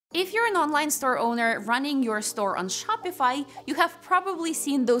If you're an online store owner running your store on Shopify, you have probably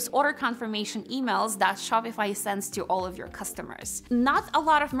seen those order confirmation emails that Shopify sends to all of your customers. Not a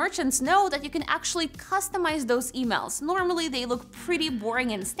lot of merchants know that you can actually customize those emails. Normally, they look pretty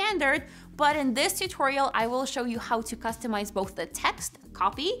boring and standard, but in this tutorial, I will show you how to customize both the text,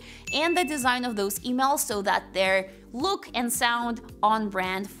 copy, and the design of those emails so that their look and sound on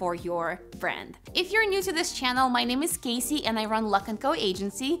brand for your brand. If you're new to this channel, my name is Casey and I run Luck & Co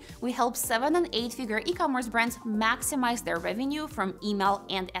agency. We help 7- and 8-figure e-commerce brands maximize their revenue from email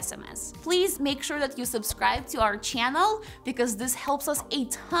and SMS. Please make sure that you subscribe to our channel because this helps us a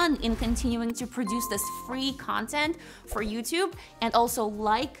ton in continuing to produce this free content for YouTube, and also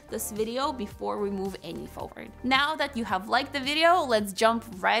like this video before we move any forward. Now that you have liked the video, let's jump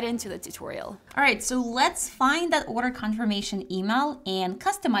right into the tutorial. All right, so let's find that order confirmation email and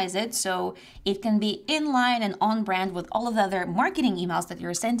customize it so it can be in line and on brand with all of the other marketing emails that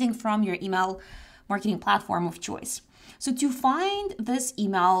you're sending from your email marketing platform of choice. So to find this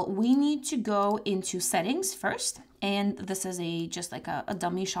email, we need to go into settings first. And this is just like a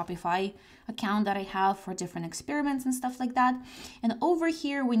dummy Shopify account that I have for different experiments and stuff like that. And over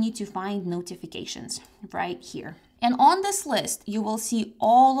here, we need to find notifications right here. And on this list, you will see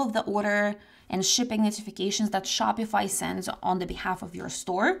all of the order and shipping notifications that Shopify sends on the behalf of your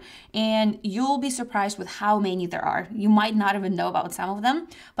store. And you'll be surprised with how many there are. You might not even know about some of them,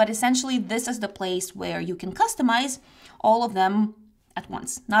 but essentially this is the place where you can customize all of them at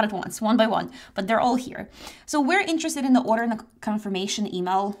once, not at once, one by one, but they're all here. So we're interested in the order and the confirmation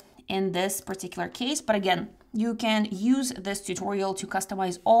email in this particular case, but again, you can use this tutorial to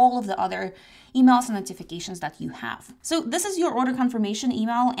customize all of the other emails and notifications that you have. So this is your order confirmation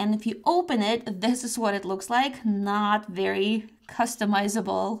email, and if you open it, this is what it looks like. Not very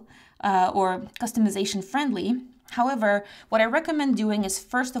customizable or customization friendly. However, what I recommend doing is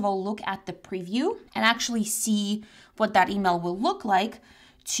first of all, look at the preview and actually see what that email will look like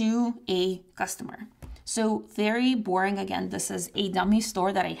to a customer. So very boring. Again, this is a dummy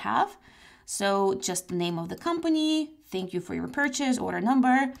store that I have. So just the name of the company, thank you for your purchase, order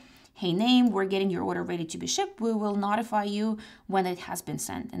number, hey name, we're getting your order ready to be shipped. We will notify you when it has been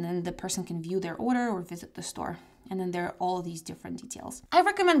sent. And then the person can view their order or visit the store. And then there are all these different details. I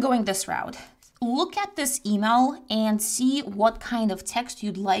recommend going this route. Look at this email and see what kind of text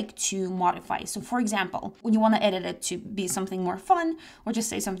you'd like to modify. So for example, when you want to edit it to be something more fun or just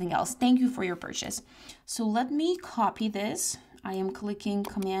say something else, thank you for your purchase. So let me copy this. I am clicking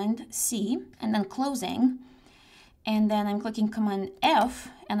Command C and then closing. And then I'm clicking Command F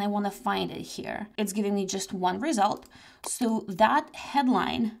and I want to find it here. It's giving me just one result. So that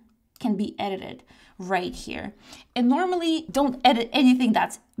headline can be edited right here. And normally don't edit anything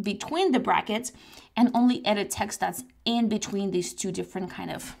that's between the brackets and only edit text that's in between these two different kind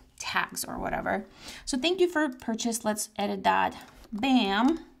of tags or whatever. So thank you for purchase. Let's edit that.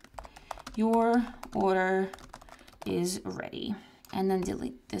 Bam, your order is ready. And then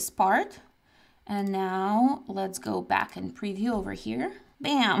delete this part. And now let's go back and preview over here.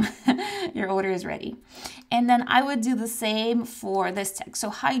 Bam, your order is ready. And then I would do the same for this text.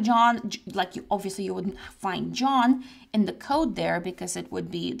 So hi, John, like obviously you wouldn't find John in the code there because it would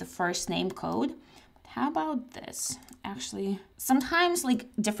be the first name code. But how about this? Actually, sometimes like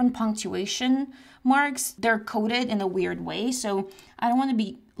different punctuation marks, they're coded in a weird way. So I don't want to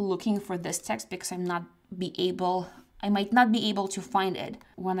be looking for this text because I might not be able to find it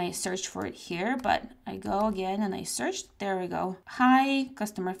when I search for it here, but I go again and I searched. There we go. Hi,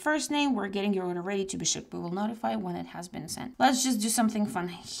 customer first name. We're getting your order ready to be shipped. We will notify when it has been sent. Let's just do something fun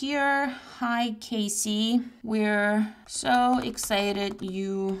here. Hi, Casey. We're so excited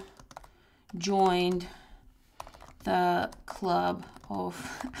you joined the club of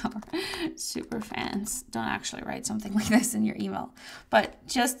our super fans. Don't actually write something like this in your email. But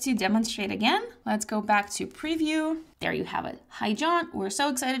just to demonstrate again, let's go back to preview. There you have it. Hi, John. We're so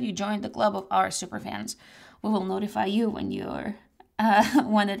excited you joined the club of our super fans. We will notify you when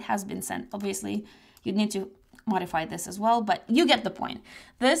when it has been sent. Obviously, you'd need to modify this as well, but you get the point.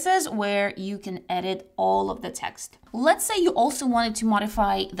 This is where you can edit all of the text. Let's say you also wanted to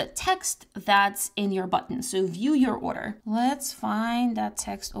modify the text that's in your button. So view your order. Let's find that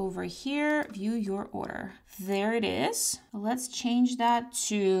text over here, view your order. There it is. Let's change that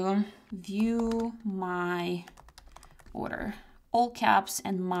to view my order. All caps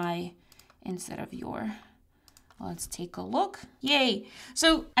and my instead of your. Let's take a look. Yay.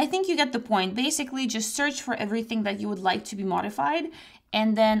 So I think you get the point. Basically, just search for everything that you would like to be modified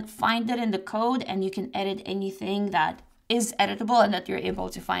and then find it in the code, and you can edit anything that is editable and that you're able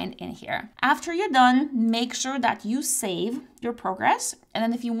to find in here. After you're done, make sure that you save your progress. And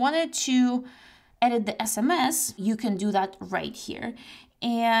then if you wanted to edit the SMS, you can do that right here.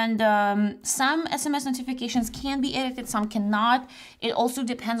 And some SMS notifications can be edited, some cannot. It also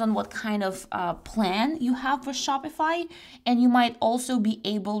depends on what kind of plan you have with Shopify. And you might also be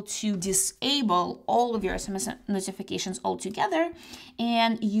able to disable all of your SMS notifications altogether.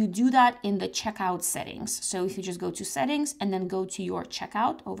 And you do that in the checkout settings. So if you just go to settings and then go to your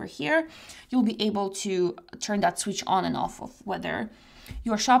checkout over here, you'll be able to turn that switch on and off of whether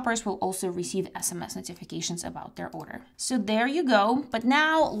your shoppers will also receive SMS notifications about their order. So there you go. But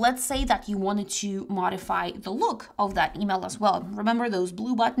now let's say that you wanted to modify the look of that email as well. Remember those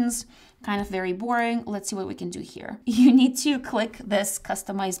blue buttons, kind of very boring. Let's see what we can do here. You need to click this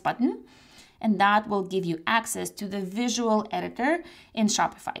customize button, and that will give you access to the visual editor in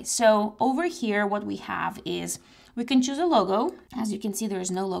Shopify. So over here, what we have is we can choose a logo. As you can see, there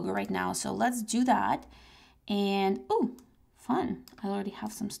is no logo right now. So let's do that. And oh, fun. I already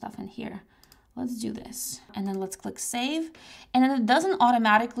have some stuff in here. Let's do this. And then let's click save. And then it doesn't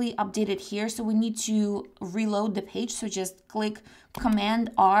automatically update it here. So we need to reload the page. So just click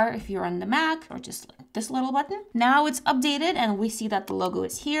Command R if you're on the Mac, or just this little button. Now it's updated and we see that the logo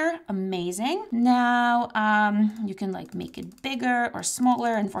is here. Amazing. Now you can like make it bigger or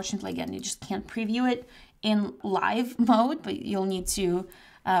smaller. Unfortunately, again, you just can't preview it in live mode, but you'll need to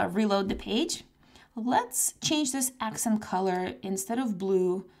reload the page. Let's change this accent color. Instead of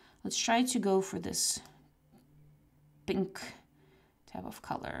blue, let's try to go for this pink type of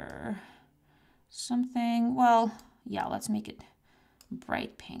color. Something, well, yeah, let's make it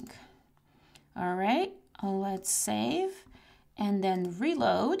bright pink. All right, let's save and then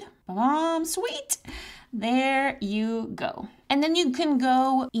reload. Sweet. There you go. And then you can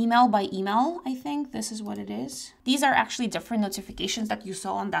go email by email. I think this is what it is. These are actually different notifications that you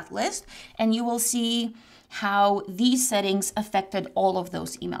saw on that list. And you will see how these settings affected all of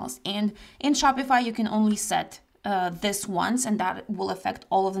those emails. And in Shopify, you can only set this once, and that will affect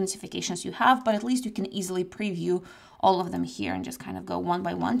all of the notifications you have. But at least you can easily preview all of them here and just kind of go one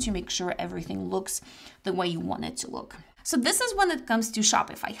by one to make sure everything looks the way you want it to look. So this is when it comes to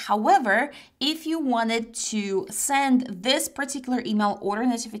Shopify. However, if you wanted to send this particular email order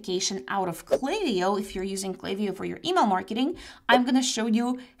notification out of Klaviyo, if you're using Klaviyo for your email marketing, I'm going to show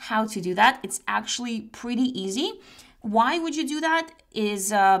you how to do that. It's actually pretty easy. Why would you do that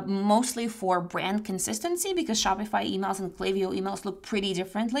is mostly for brand consistency, because Shopify emails and Klaviyo emails look pretty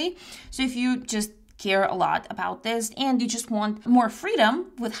differently. So if you just care a lot about this and you just want more freedom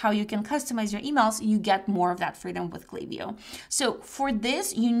with how you can customize your emails, you get more of that freedom with Klaviyo. So for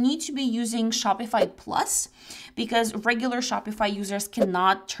this, you need to be using Shopify Plus, because regular Shopify users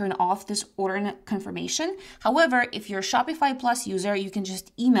cannot turn off this order confirmation. However, if you're a Shopify Plus user, you can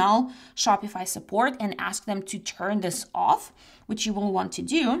just email Shopify support and ask them to turn this off, which you will want to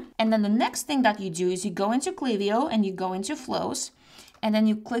do. And then the next thing that you do is you go into Klaviyo and you go into flows. And then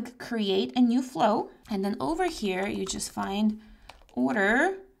you click create a new flow. And then over here, you just find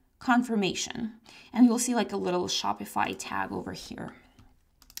order confirmation. And you'll see like a little Shopify tag over here.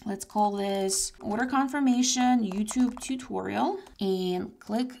 Let's call this order confirmation YouTube tutorial and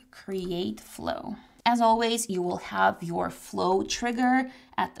click create flow. As always, you will have your flow trigger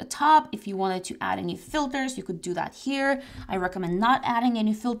at the top. If you wanted to add any filters, you could do that here. I recommend not adding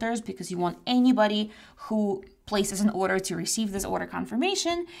any filters because you want anybody who places an order to receive this order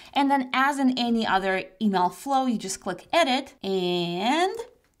confirmation. And then as in any other email flow, you just click edit, and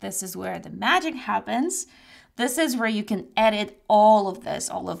this is where the magic happens. This is where you can edit all of this,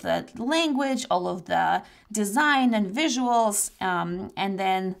 all of the language, all of the design and visuals. And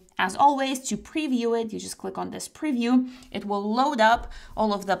then as always, to preview it, you just click on this preview. It will load up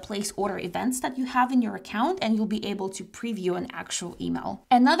all of the place order events that you have in your account, and you'll be able to preview an actual email.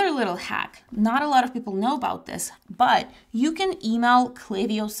 Another little hack, not a lot of people know about this, but you can email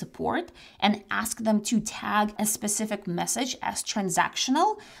Klaviyo support and ask them to tag a specific message as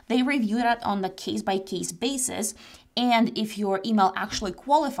transactional. They review that on the case-by-case basis. And if your email actually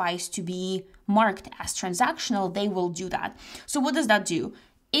qualifies to be marked as transactional, they will do that. So what does that do?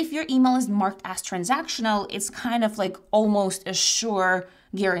 If your email is marked as transactional, it's kind of like almost a sure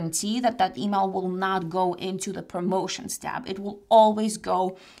guarantee that that email will not go into the promotions tab. It will always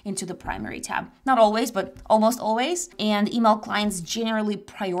go into the primary tab. Not always, but almost always. And email clients generally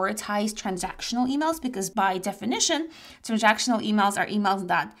prioritize transactional emails because by definition, transactional emails are emails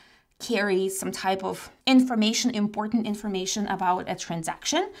that carry some type of information, important information about a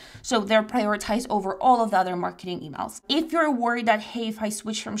transaction. So they're prioritized over all of the other marketing emails. If you're worried that, hey, if I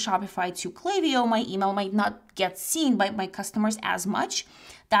switch from Shopify to Klaviyo, my email might not get seen by my customers as much,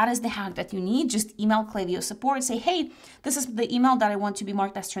 that is the hack that you need. Just email Klaviyo support, say, hey, this is the email that I want to be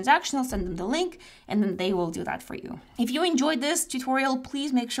marked as transactional, send them the link, and then they will do that for you. If you enjoyed this tutorial,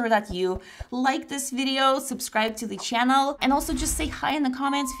 please make sure that you like this video, subscribe to the channel, and also just say hi in the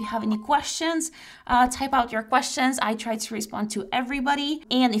comments if you have any questions. Type out your questions. I try to respond to everybody.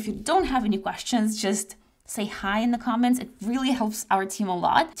 And if you don't have any questions, just say hi in the comments. It really helps our team a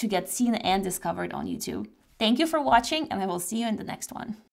lot to get seen and discovered on YouTube. Thank you for watching, and I will see you in the next one.